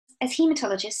as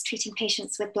hematologists treating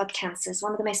patients with blood cancers,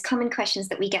 one of the most common questions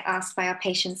that we get asked by our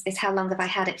patients is how long have I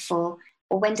had it for?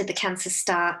 Or when did the cancer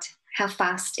start? How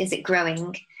fast is it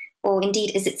growing? Or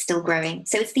indeed, is it still growing?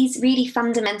 So it's these really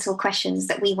fundamental questions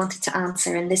that we wanted to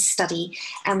answer in this study.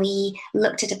 And we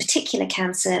looked at a particular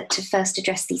cancer to first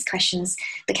address these questions.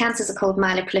 The cancers are called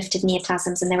myeloproliferative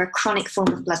neoplasms, and they're a chronic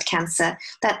form of blood cancer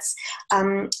that's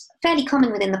fairly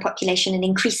common within the population and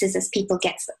increases as people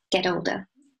get older.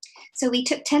 So we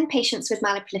took 10 patients with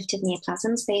myeloproliferative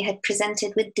neoplasms. They had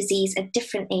presented with disease at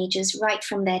different ages, right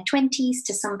from their 20s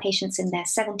to some patients in their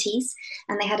 70s,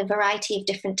 and they had a variety of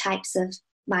different types of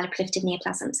myeloproliferative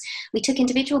neoplasms. We took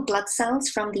individual blood cells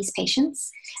from these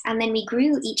patients, and then we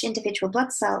grew each individual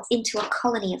blood cell into a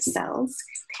colony of cells.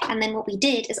 And then what we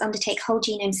did is undertake whole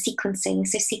genome sequencing,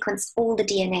 so sequence all the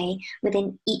DNA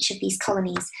within each of these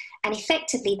colonies. And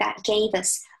effectively, that gave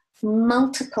us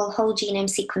multiple whole genome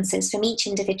sequences from each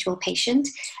individual patient.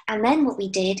 And then what we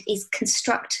did is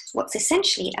construct what's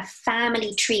essentially a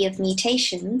family tree of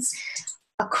mutations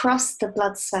across the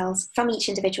blood cells from each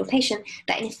individual patient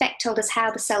that in effect told us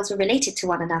how the cells were related to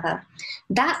one another.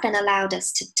 That then allowed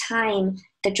us to time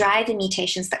the driver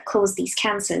mutations that cause these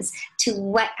cancers to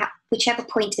whichever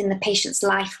point in the patient's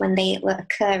life when they were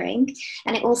occurring.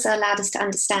 And it also allowed us to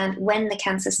understand when the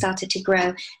cancer started to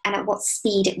grow and at what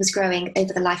speed it was growing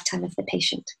over the lifetime of the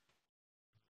patient.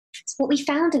 So what we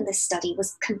found in this study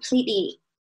was completely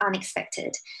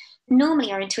unexpected.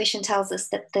 Normally, our intuition tells us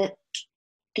that the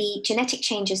genetic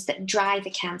changes that drive a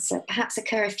cancer perhaps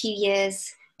occur a few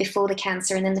years before the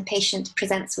cancer, and then the patient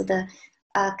presents with a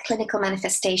clinical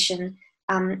manifestation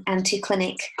and to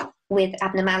clinic with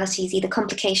abnormalities, either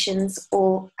complications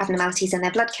or abnormalities in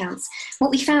their blood counts.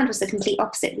 What we found was the complete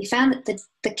opposite. We found that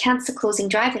the cancer-causing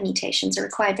driver mutations are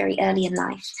acquired very early in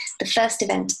life. The first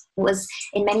event was,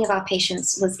 in many of our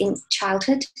patients, was in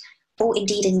childhood, or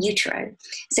indeed in utero.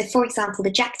 So for example,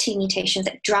 the JAK2 mutation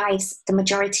that drives the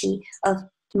majority of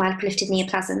myeloproliferative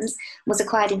neoplasms was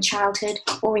acquired in childhood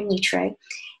or in utero.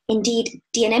 Indeed,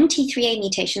 DNMT3A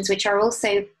mutations, which are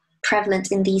also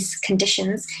prevalent in these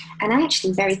conditions and are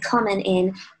actually very common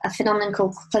in a phenomenon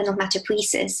called clonal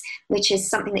hematopoiesis, which is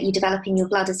something that you develop in your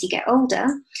blood as you get older.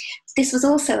 This was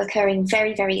also occurring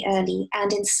very, very early,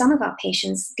 and in some of our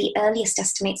patients, the earliest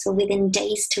estimates were within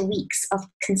days to weeks of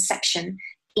conception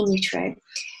in utero.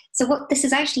 So what this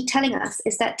is actually telling us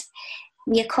is that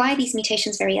we acquire these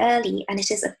mutations very early, and it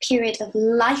is a period of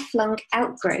lifelong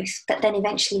outgrowth that then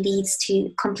eventually leads to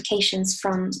complications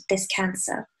from this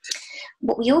cancer.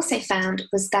 What we also found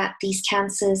was that these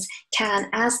cancers can,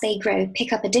 as they grow,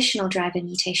 pick up additional driver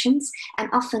mutations, and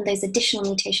often those additional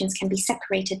mutations can be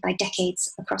separated by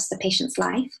decades across the patient's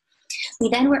life. We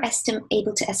then were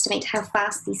able to estimate how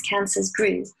fast these cancers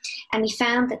grew, and we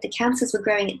found that the cancers were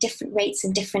growing at different rates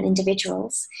in different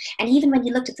individuals. And even when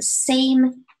you looked at the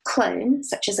same clone,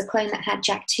 such as a clone that had a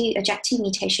JAK2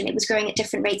 mutation, it was growing at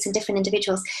different rates in different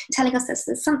individuals, telling us that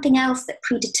there's something else that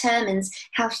predetermines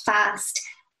how fast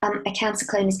a cancer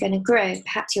clone is going to grow,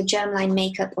 perhaps your germline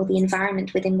makeup or the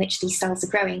environment within which these cells are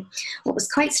growing. What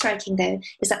was quite striking, though,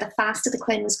 is that the faster the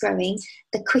clone was growing,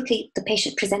 the quicker the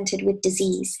patient presented with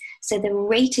disease. So the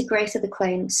rate of growth of the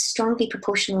clone was strongly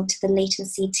proportional to the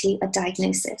latency to a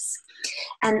diagnosis.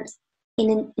 And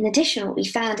in addition, what we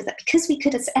found is that because we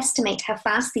could estimate how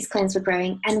fast these clones were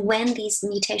growing and when these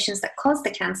mutations that caused the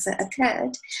cancer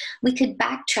occurred, we could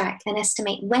backtrack and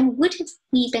estimate when would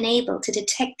we been able to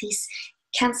detect these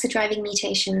cancer-driving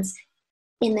mutations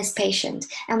in this patient.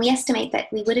 And we estimate that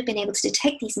we would have been able to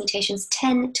detect these mutations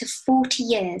 10 to 40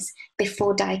 years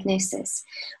before diagnosis,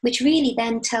 which really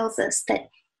then tells us that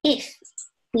if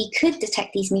we could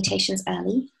detect these mutations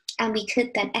early, and we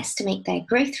could then estimate their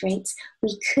growth rates,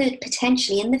 we could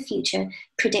potentially in the future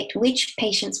predict which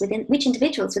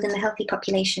individuals within the healthy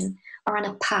population are on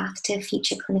a path to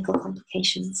future clinical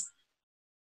complications.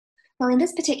 Well, in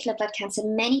this particular blood cancer,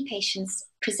 many patients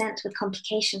present with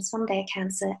complications from their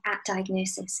cancer at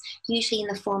diagnosis, usually in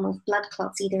the form of blood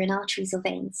clots, either in arteries or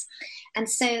veins. And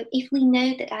so if we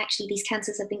know that actually these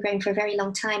cancers have been growing for a very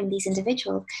long time in these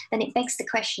individuals, then it begs the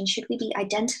question, should we be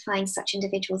identifying such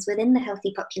individuals within the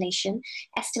healthy population,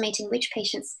 estimating which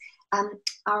patients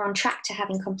are on track to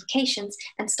having complications,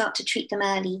 and start to treat them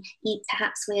early,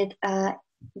 perhaps with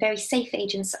very safe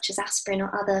agents such as aspirin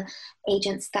or other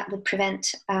agents that would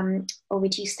prevent or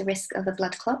reduce the risk of a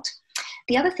blood clot.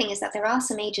 The other thing is that there are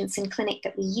some agents in clinic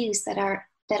that we use that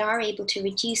are able to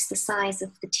reduce the size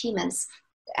of the tumors.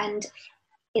 And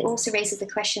it also raises the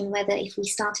question whether if we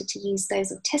started to use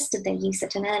those or tested their use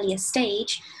at an earlier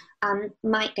stage,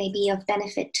 might they be of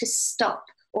benefit to stop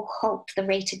or halt the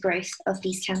rate of growth of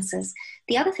these cancers.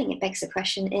 The other thing it begs the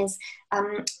question is,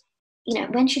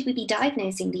 when should we be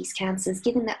diagnosing these cancers,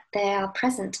 given that they are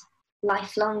present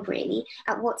lifelong, really?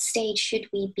 At what stage should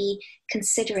we be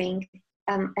considering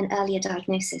an earlier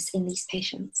diagnosis in these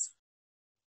patients?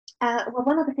 Well,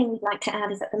 one other thing we'd like to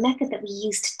add is that the method that we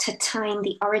used to time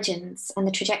the origins and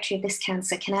the trajectory of this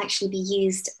cancer can actually be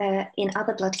used in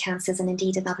other blood cancers and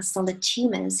indeed in other solid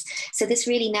tumours. So this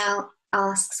really now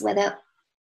asks whether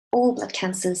all blood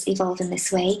cancers evolve in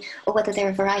this way, or whether there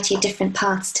are a variety of different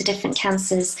paths to different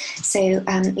cancers. So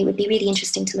it would be really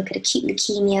interesting to look at acute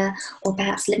leukemia or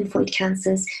perhaps lymphoid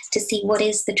cancers to see what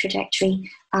is the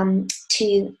trajectory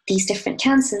to these different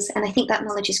cancers. And I think that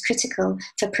knowledge is critical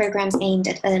for programs aimed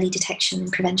at early detection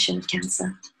and prevention of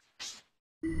cancer.